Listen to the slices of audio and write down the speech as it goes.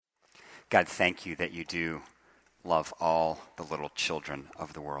God, thank you that you do love all the little children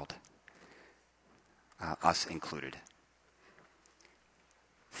of the world, us included.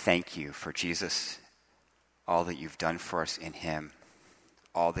 Thank you for Jesus, all that you've done for us in him,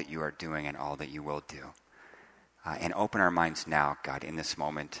 all that you are doing and all that you will do. And open our minds now, God, in this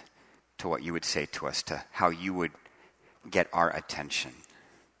moment to what you would say to us, to how you would get our attention,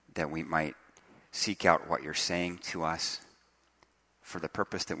 that we might seek out what you're saying to us for the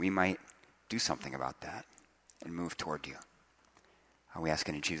purpose that we might do something about that and move toward you. We ask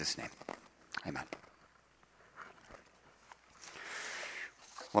it in Jesus' name. Amen.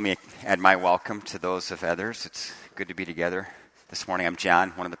 Let me add my welcome to those of others. It's good to be together this morning. I'm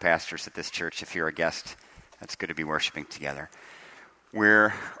John, one of the pastors at this church. If you're a guest, it's good to be worshiping together.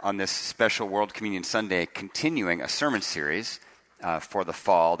 We're on this special World Communion Sunday continuing a sermon series for the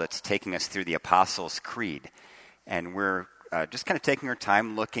fall that's taking us through the Apostles' Creed. And we're just kind of taking our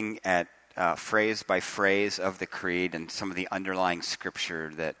time looking at phrase by phrase of the Creed and some of the underlying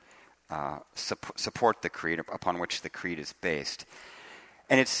scripture that support the Creed, upon which the Creed is based.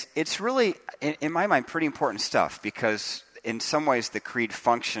 And it's really, in my mind, pretty important stuff, because in some ways the Creed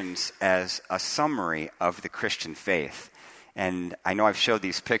functions as a summary of the Christian faith. And I know I've showed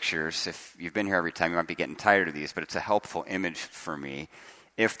these pictures. If you've been here every time, you might be getting tired of these, but it's a helpful image for me.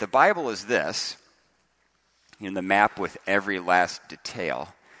 If the Bible is this, the map with every last detail,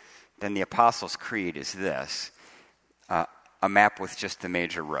 then the Apostles' Creed is this, a map with just the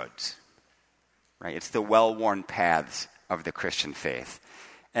major roads. Right? It's the well-worn paths of the Christian faith.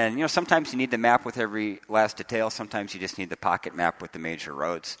 And, sometimes you need the map with every last detail. Sometimes you just need the pocket map with the major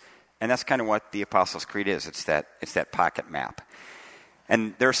roads. And that's kind of what the Apostles' Creed is. It's that pocket map.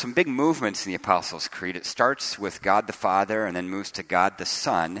 And there are some big movements in the Apostles' Creed. It starts with God the Father and then moves to God the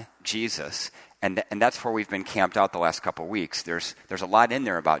Son, Jesus. And that's where we've been camped out the last couple of weeks. There's a lot in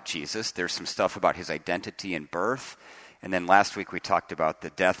there about Jesus. There's some stuff about his identity and birth. And then last week we talked about the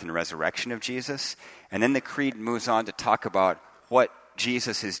death and resurrection of Jesus. And then the Creed moves on to talk about what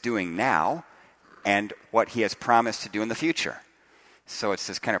Jesus is doing now and what he has promised to do in the future. So it's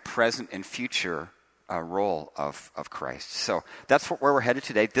this kind of present and future role of Christ. So that's where we're headed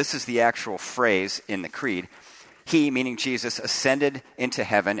today. This is the actual phrase in the Creed. He, meaning Jesus, ascended into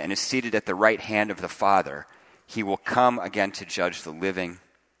heaven and is seated at the right hand of the Father. He will come again to judge the living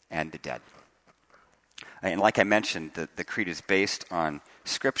and the dead. And like I mentioned, the Creed is based on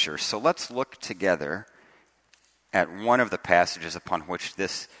Scripture. So let's look together at one of the passages upon which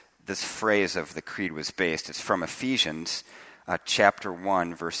this phrase of the Creed was based. It's from Ephesians chapter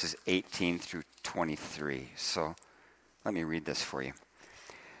 1, verses 18 through 23. So let me read this for you.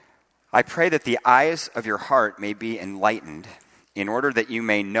 I pray that the eyes of your heart may be enlightened, in order that you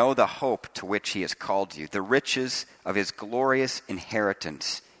may know the hope to which he has called you, the riches of his glorious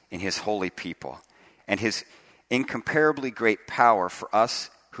inheritance in his holy people, and his incomparably great power for us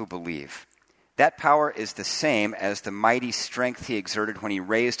who believe. That power is the same as the mighty strength he exerted when he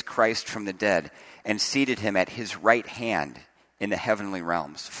raised Christ from the dead and seated him at his right hand in the heavenly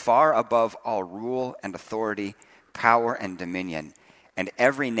realms, far above all rule and authority, power and dominion, and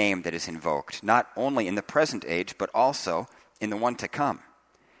every name that is invoked, not only in the present age, but also in the one to come.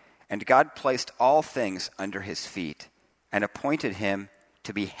 And God placed all things under his feet and appointed him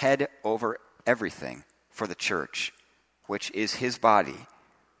to be head over everything for the church, which is his body,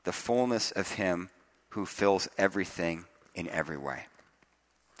 the fullness of him who fills everything in every way.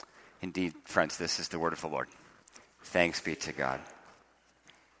 Indeed, friends, this is the word of the Lord. Thanks be to God.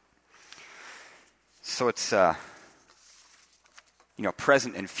 So it's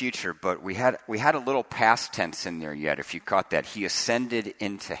present and future, but we had a little past tense in there yet, if you caught that. He ascended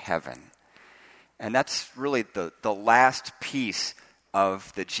into heaven. And that's really the last piece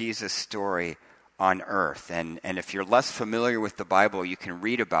of the Jesus story on earth. And if you're less familiar with the Bible, you can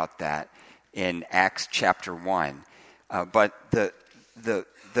read about that in Acts chapter 1. But the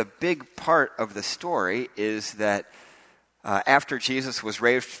big part of the story is that after Jesus was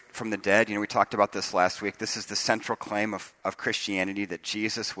raised from the dead, we talked about this last week, this is the central claim of Christianity, that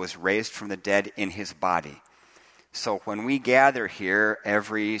Jesus was raised from the dead in his body. So when we gather here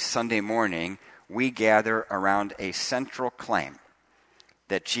every Sunday morning, we gather around a central claim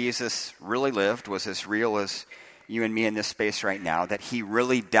that Jesus really lived, was as real as you and me in this space right now, that he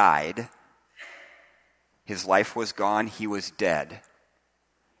really died. His life was gone, he was dead.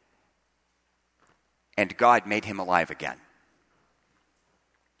 And God made him alive again.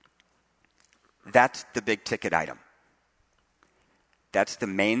 That's the big ticket item. That's the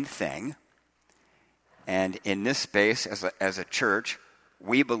main thing. And in this space, as a church,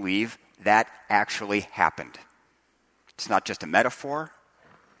 we believe that actually happened. It's not just a metaphor.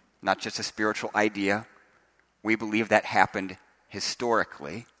 not just a spiritual idea. We believe that happened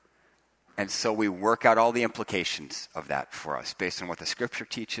historically. And so we work out all the implications of that for us based on what the Scripture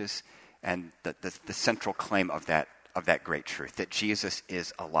teaches and the central claim of that great truth, that Jesus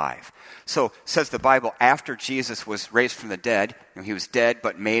is alive. So, says the Bible, after Jesus was raised from the dead, he was dead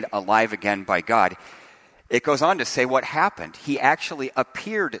but made alive again by God, it goes on to say what happened. He actually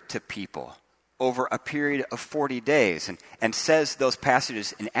appeared to people over a period of 40 days. And says those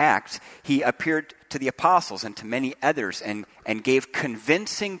passages in Acts, he appeared to the apostles and to many others and gave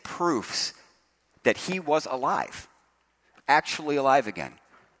convincing proofs that he was alive, actually alive again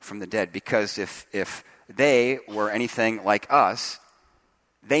from the dead. Because if they were anything like us,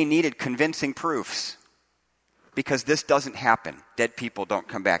 they needed convincing proofs, because this doesn't happen. Dead people don't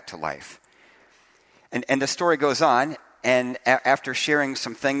come back to life. And the story goes on, and after sharing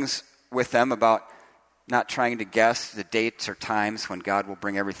some things with them about not trying to guess the dates or times when God will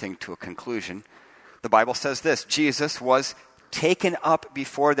bring everything to a conclusion, the Bible says this: Jesus was taken up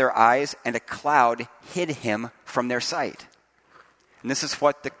before their eyes, and a cloud hid him from their sight. And this is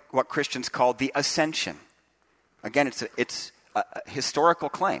what Christians call the ascension. Again, it's a historical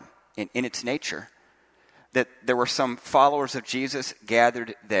claim in its nature, that there were some followers of Jesus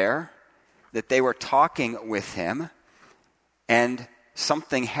gathered there, that they were talking with him, and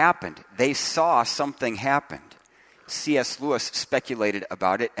something happened. They saw something happened. C.S. Lewis speculated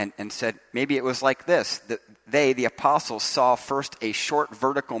about it and said maybe it was like this, that the apostles, saw first a short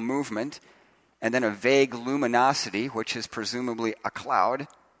vertical movement and then a vague luminosity, which is presumably a cloud,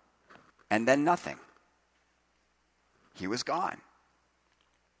 and then nothing. He was gone.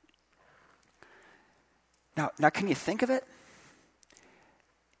 Now, can you think of it?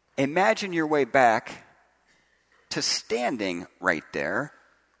 Imagine your way back to standing right there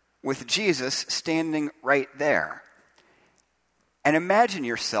with Jesus standing right there. And imagine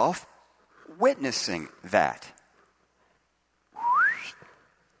yourself witnessing that.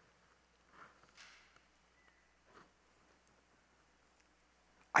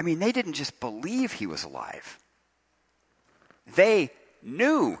 I mean, they didn't just believe he was alive. They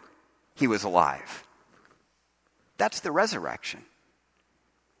knew he was alive. That's the resurrection.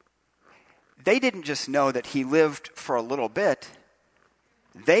 They didn't just know that he lived for a little bit.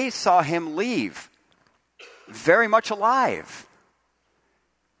 They saw him leave very much alive.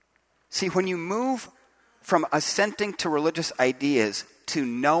 See, when you move from assenting to religious ideas to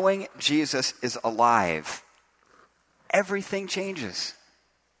knowing Jesus is alive, everything changes.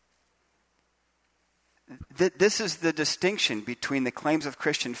 This is the distinction between the claims of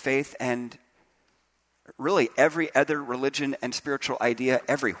Christian faith and really every other religion and spiritual idea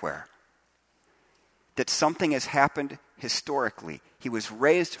everywhere. That something has happened historically. He was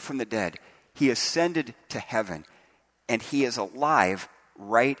raised from the dead. He ascended to heaven. And he is alive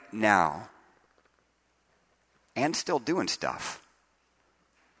right now. And still doing stuff.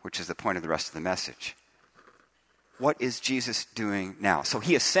 Which is the point of the rest of the message. What is Jesus doing now? So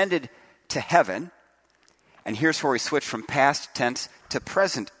he ascended to heaven. And here's where we switch from past tense to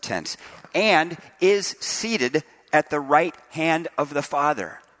present tense. And is seated at the right hand of the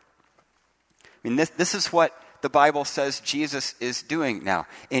Father. I mean, this is what the Bible says Jesus is doing now.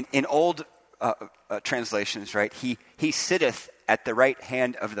 In old translations, right, he sitteth at the right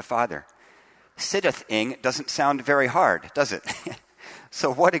hand of the Father. Sitteth-ing doesn't sound very hard, does it?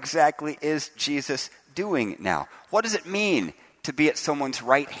 So what exactly is Jesus doing now? What does it mean to be at someone's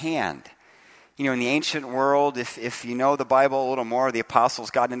right hand? You know, in the ancient world, if you know the Bible a little more, the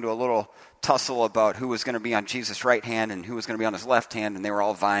apostles got into a little tussle about who was going to be on Jesus' right hand and who was going to be on his left hand, and they were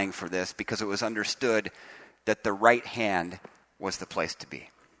all vying for this because it was understood that the right hand was the place to be.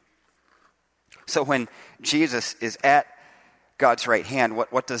 So when Jesus is at God's right hand,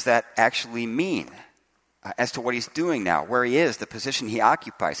 what does that actually mean as to what he's doing now, where he is, the position he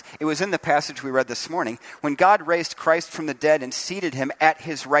occupies? It was in the passage we read this morning. When God raised Christ from the dead and seated him at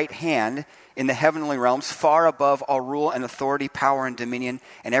his right hand in the heavenly realms, far above all rule and authority, power and dominion,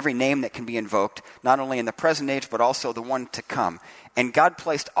 and every name that can be invoked, not only in the present age, but also the one to come. And God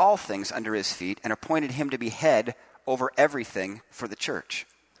placed all things under his feet and appointed him to be head over everything for the church,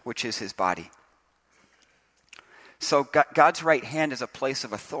 which is his body. So God's right hand is a place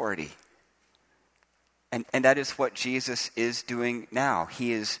of authority. And that is what Jesus is doing now.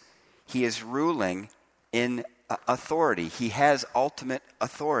 He is ruling in authority. He has ultimate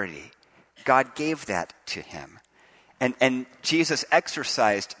authority. God gave that to him. And Jesus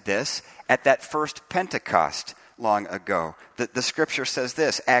exercised this at that first Pentecost long ago. The scripture says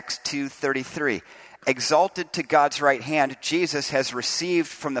this, Acts 2:33. Exalted to God's right hand, Jesus has received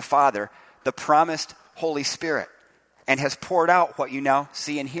from the Father the promised Holy Spirit. and has poured out what you now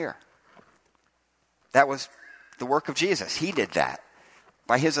see and hear. That was the work of Jesus. He did that.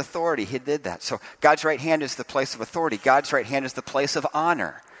 By his authority, he did that. So God's right hand is the place of authority. God's right hand is the place of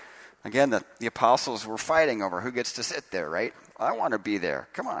honor. Again, the apostles were fighting over who gets to sit there, right? I want to be there.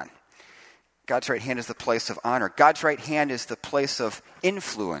 Come on. God's right hand is the place of honor. God's right hand is the place of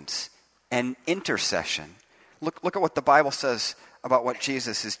influence and intercession. Look at what the Bible says about what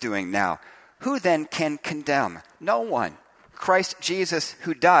Jesus is doing now. Who then can condemn? No one. Christ Jesus,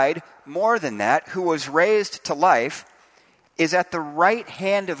 who died, more than that, who was raised to life, is at the right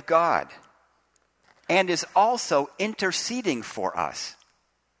hand of God and is also interceding for us.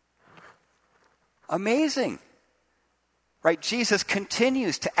 Amazing. Right? Jesus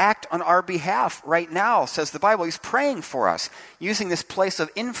continues to act on our behalf right now, says the Bible. He's praying for us, using this place of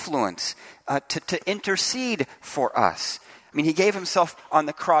influence to intercede for us. I mean, he gave himself on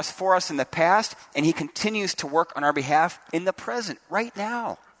the cross for us in the past, and he continues to work on our behalf in the present, right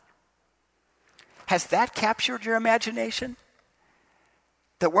now. Has that captured your imagination?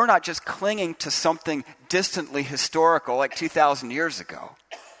 That we're not just clinging to something distantly historical like 2,000 years ago.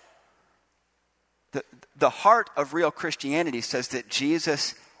 The heart of real Christianity says that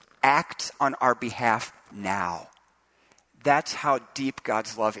Jesus acts on our behalf now. That's how deep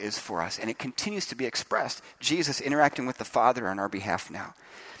God's love is for us. And it continues to be expressed. Jesus interacting with the Father on our behalf now.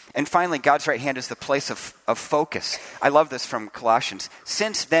 And finally, God's right hand is the place of focus. I love this from Colossians.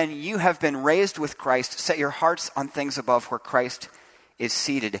 Since then you have been raised with Christ, set your hearts on things above where Christ is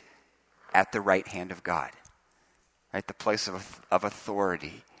seated at the right hand of God. Right? The place of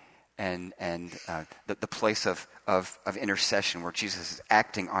authority. And the place of intercession where Jesus is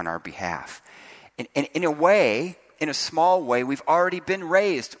acting on our behalf. And in a way, in a small way, we've already been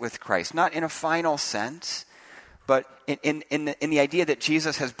raised with Christ. Not in a final sense, but in the idea that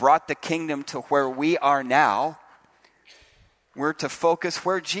Jesus has brought the kingdom to where we are now. We're to focus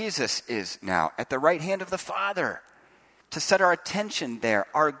where Jesus is now, at the right hand of the Father. To set our attention there,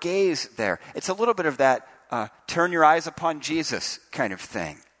 our gaze there. It's a little bit of that turn your eyes upon Jesus kind of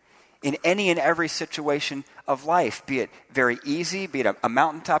thing. In any and every situation of life, be it very easy, be it a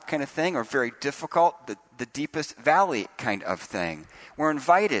mountaintop kind of thing, or very difficult, the deepest valley kind of thing. We're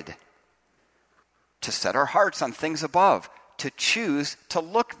invited to set our hearts on things above, to choose to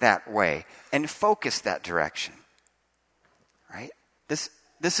look that way and focus that direction. Right? This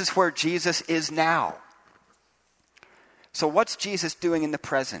is where Jesus is now. So what's Jesus doing in the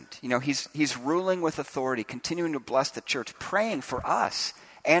present? You know, he's ruling with authority, continuing to bless the church, praying for us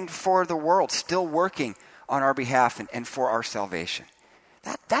and for the world, still working on our behalf and for our salvation.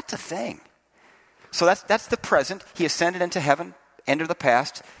 That's a thing. So that's the present. He ascended into heaven, end of the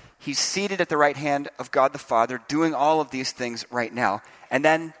past. He's seated at the right hand of God the Father, doing all of these things right now. And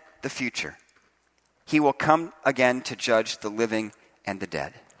then the future. He will come again to judge the living and the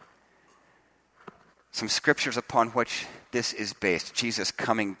dead. Some scriptures upon which this is based. Jesus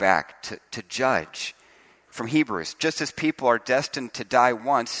coming back to judge. From Hebrews, just as people are destined to die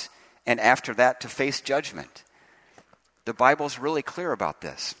once and after that to face judgment. The Bible's really clear about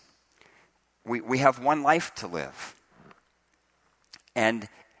this. We have one life to live. And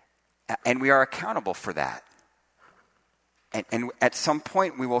we are accountable for that. And at some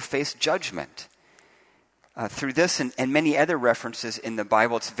point we will face judgment. Through this and many other references in the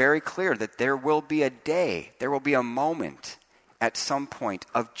Bible, it's very clear that there will be a day, there will be a moment at some point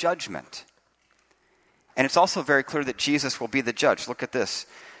of judgment. And it's also very clear that Jesus will be the judge. Look at this.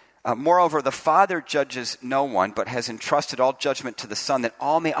 Moreover, the Father judges no one, but has entrusted all judgment to the Son, that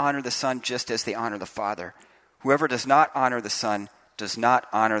all may honor the Son just as they honor the Father. Whoever does not honor the Son does not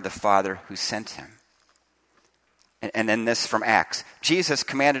honor the Father who sent him. And then this from Acts. Jesus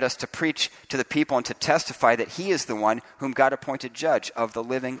commanded us to preach to the people and to testify that he is the one whom God appointed judge of the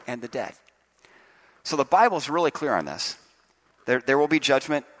living and the dead. So the Bible's really clear on this. There will be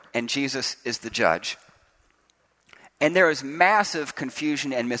judgment, and Jesus is the judge. And there is massive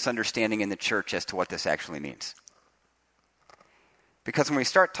confusion and misunderstanding in the church as to what this actually means. Because when we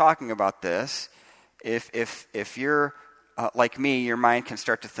start talking about this, if you're like me, your mind can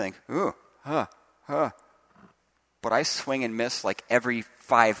start to think, but I swing and miss like every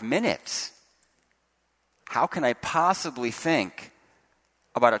 5 minutes. How can I possibly think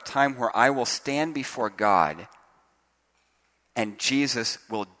about a time where I will stand before God and Jesus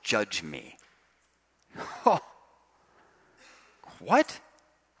will judge me? What?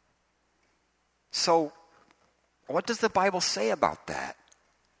 So, what does the Bible say about that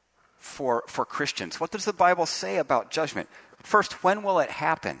for Christians? What does the Bible say about judgment? First, when will it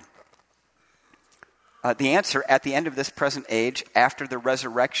happen? The answer, at the end of this present age, after the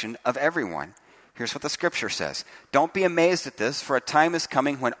resurrection of everyone. Here's what the scripture says. Don't be amazed at this, for a time is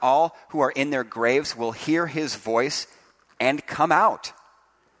coming when all who are in their graves will hear his voice and come out.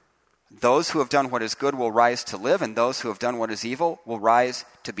 Those who have done what is good will rise to live, and those who have done what is evil will rise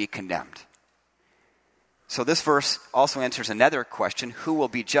to be condemned. So this verse also answers another question. Who will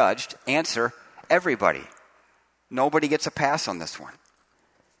be judged? Answer, everybody. Nobody gets a pass on this one.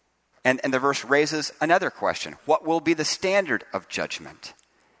 And the verse raises another question. What will be the standard of judgment?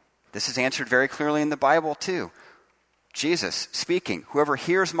 This is answered very clearly in the Bible too. Jesus speaking, whoever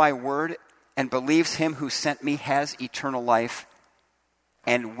hears my word and believes him who sent me has eternal life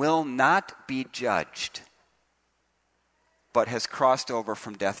and will not be judged, but has crossed over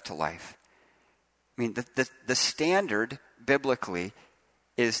from death to life. I mean, the standard biblically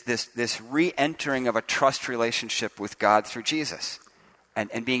is this re-entering of a trust relationship with God through Jesus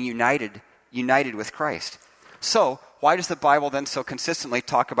and being united with Christ. So, why does the Bible then so consistently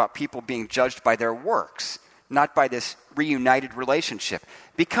talk about people being judged by their works, not by this reunited relationship?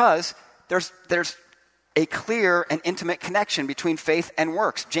 Because there's a clear and intimate connection between faith and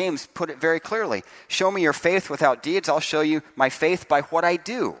works. James put it very clearly. Show me your faith without deeds, I'll show you my faith by what I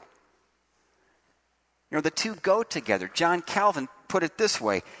do. You know, the two go together. John Calvin put it this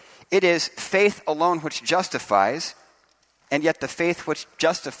way. It is faith alone which justifies, and yet the faith which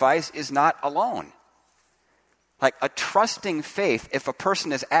justifies is not alone. Like a trusting faith, if a person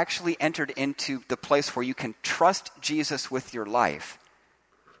has actually entered into the place where you can trust Jesus with your life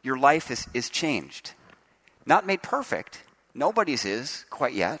is changed. Not made perfect. Nobody's is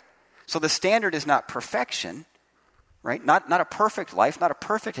quite yet. So the standard is not perfection, right? Not a perfect life, not a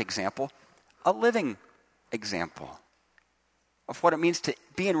perfect example, a living example of what it means to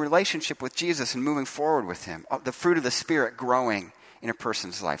be in relationship with Jesus and moving forward with him, the fruit of the Spirit growing in a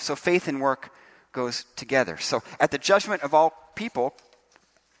person's life. So faith and work goes together. So at the judgment of all people,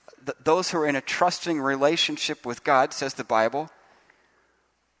 those who are in a trusting relationship with God, says the Bible,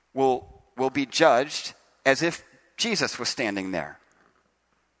 will be judged as if Jesus was standing there,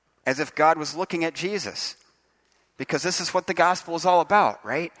 as if God was looking at Jesus, because this is what the gospel is all about,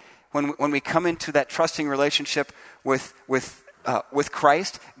 right? When we come into that trusting relationship with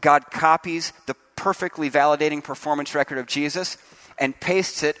Christ, God copies the perfectly validating performance record of Jesus and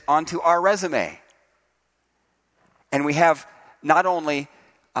pastes it onto our resume. And we have not only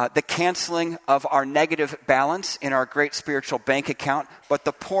the canceling of our negative balance in our great spiritual bank account, but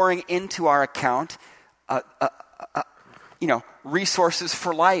the pouring into our account, resources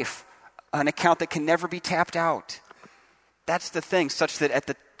for life, an account that can never be tapped out. That's the thing, such that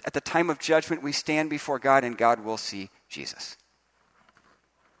at the time of judgment, we stand before God and God will see Jesus.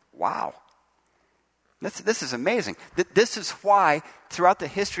 Wow. This is amazing. This is why, throughout the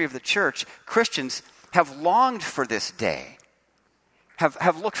history of the church, Christians have longed for this day,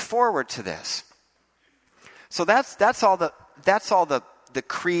 have looked forward to this. So that's all the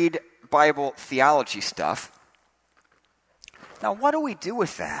creed, Bible, theology stuff. Now, what do we do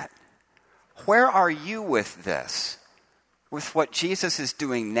with that? Where are you with this? With what Jesus is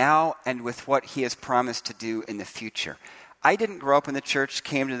doing now and with what he has promised to do in the future. I didn't grow up in the church,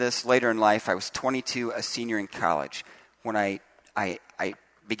 came to this later in life. I was 22, a senior in college, when I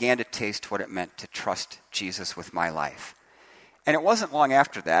began to taste what it meant to trust Jesus with my life. And it wasn't long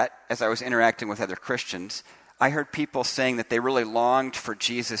after that, as I was interacting with other Christians, I heard people saying that they really longed for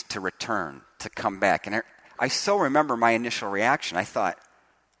Jesus to return, to come back. And I so remember my initial reaction. I thought,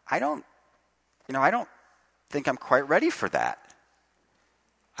 I don't think I'm quite ready for that.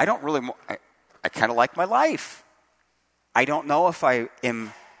 I kind of like my life. I don't know if I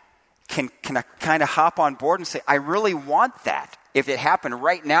can kind of hop on board and say, I really want that. If it happened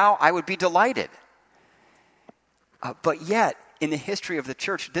right now, I would be delighted. But yet, in the history of the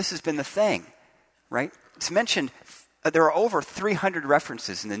church, this has been the thing, right? It's mentioned, there are over 300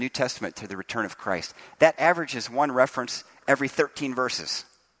 references in the New Testament to the return of Christ. That averages one reference every 13 verses.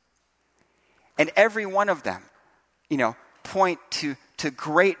 And every one of them, point to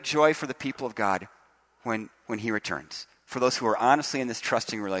great joy for the people of God when he returns, for those who are honestly in this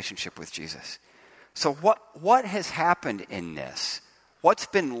trusting relationship with Jesus. So what has happened in this? What's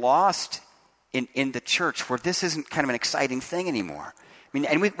been lost in the church where this isn't kind of an exciting thing anymore? I mean,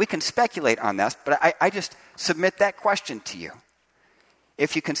 and we can speculate on this, but I just submit that question to you.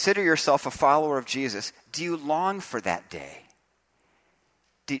 If you consider yourself a follower of Jesus, do you long for that day?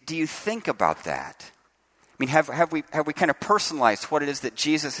 Do you think about that? I mean, have we kind of personalized what it is that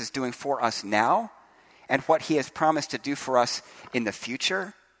Jesus is doing for us now and what he has promised to do for us in the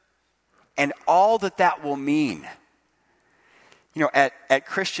future? And all that will mean. At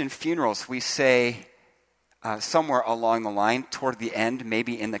Christian funerals, we say, somewhere along the line, toward the end,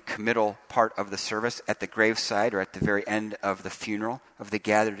 maybe in the committal part of the service, at the graveside or at the very end of the funeral of the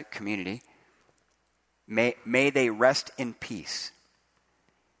gathered community, may they rest in peace.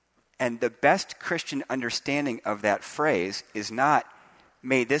 And the best Christian understanding of that phrase is not,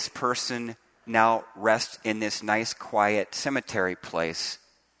 may this person now rest in this nice, quiet cemetery place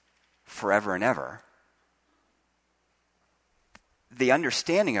forever and ever. The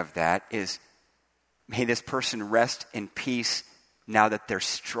understanding of that is, may this person rest in peace now that their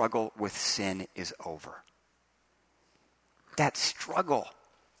struggle with sin is over. That struggle,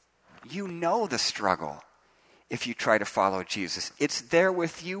 you know the struggle if you try to follow Jesus. It's there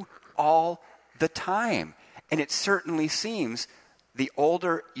with you all the time. And it certainly seems the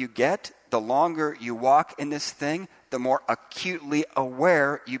older you get, the longer you walk in this thing, the more acutely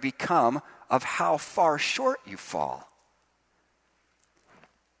aware you become of how far short you fall.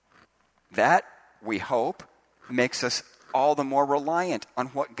 That, we hope, makes us all the more reliant on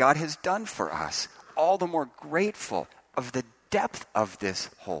what God has done for us, all the more grateful of the depth of this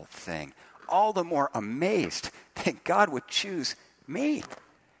whole thing, all the more amazed that God would choose me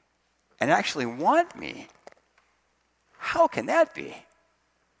and actually want me. How can that be?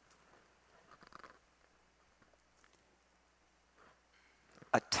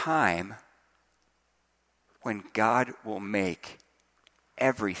 A time when God will make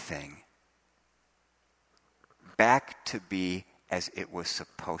everything back to be as it was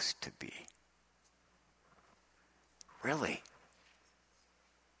supposed to be. Really?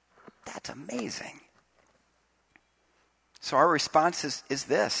 That's amazing. So our response is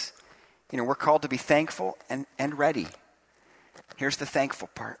this. We're called to be thankful and ready. Here's the thankful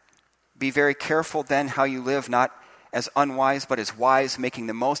part. Be very careful then how you live, not as unwise, but as wise, making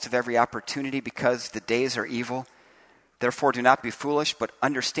the most of every opportunity because the days are evil. Therefore, do not be foolish, but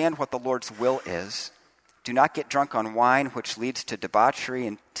understand what the Lord's will is. Do not get drunk on wine, which leads to debauchery.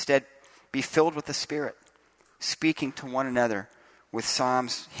 Instead, be filled with the Spirit, speaking to one another with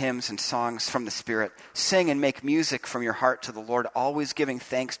psalms, hymns, and songs from the Spirit. Sing and make music from your heart to the Lord, always giving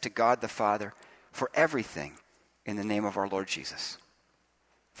thanks to God the Father for everything in the name of our Lord Jesus.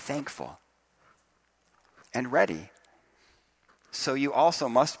 Thankful and ready. So you also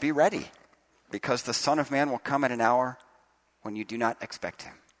must be ready, because the Son of Man will come at an hour when you do not expect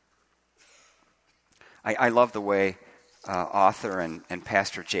him. I love the way author and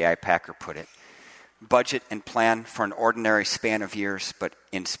pastor J.I. Packer put it. Budget and plan for an ordinary span of years, but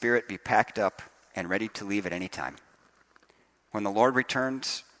in spirit be packed up and ready to leave at any time. When the Lord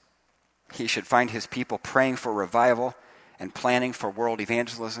returns, he should find his people praying for revival and planning for world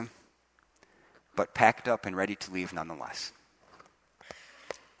evangelism, but packed up and ready to leave nonetheless.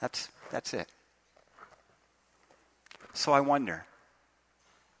 That's it. So I wonder,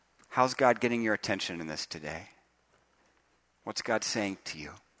 how's God getting your attention in this today? What's God saying to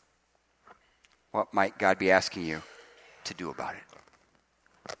you? What might God be asking you to do about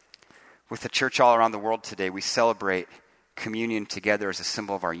it? With the church all around the world today, we celebrate communion together as a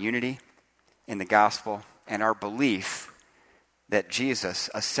symbol of our unity in the gospel and our belief that Jesus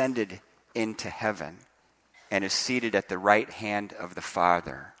ascended into heaven and is seated at the right hand of the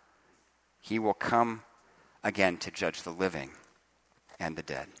Father. He will come again to judge the living and the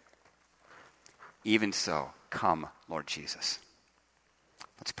dead. Even so, come, Lord Jesus.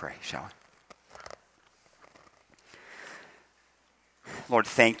 Let's pray, shall we? Lord,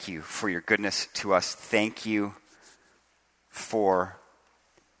 thank you for your goodness to us. Thank you for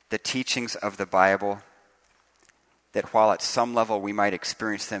the teachings of the Bible, that while at some level we might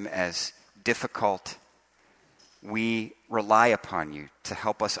experience them as difficult, we rely upon you to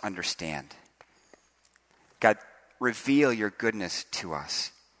help us understand. God, reveal your goodness to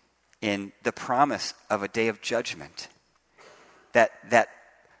us in the promise of a day of judgment. That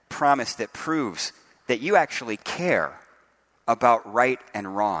promise that proves that you actually care about right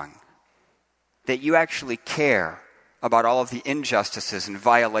and wrong. That you actually care about all of the injustices and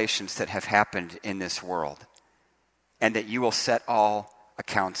violations that have happened in this world. And that you will set all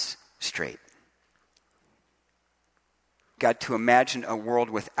accounts straight. God, to imagine a world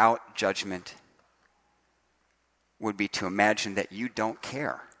without judgment would be to imagine that you don't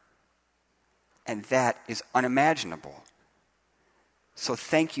care. And that is unimaginable. So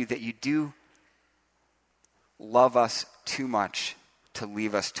thank you that you do love us too much to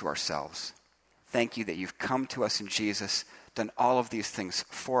leave us to ourselves. Thank you that you've come to us in Jesus, done all of these things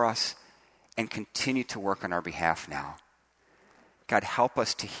for us, and continue to work on our behalf now. God, help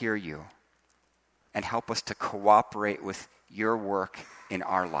us to hear you and help us to cooperate with your work in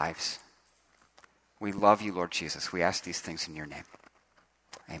our lives. We love you, Lord Jesus. We ask these things in your name.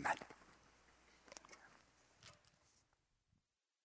 Amen.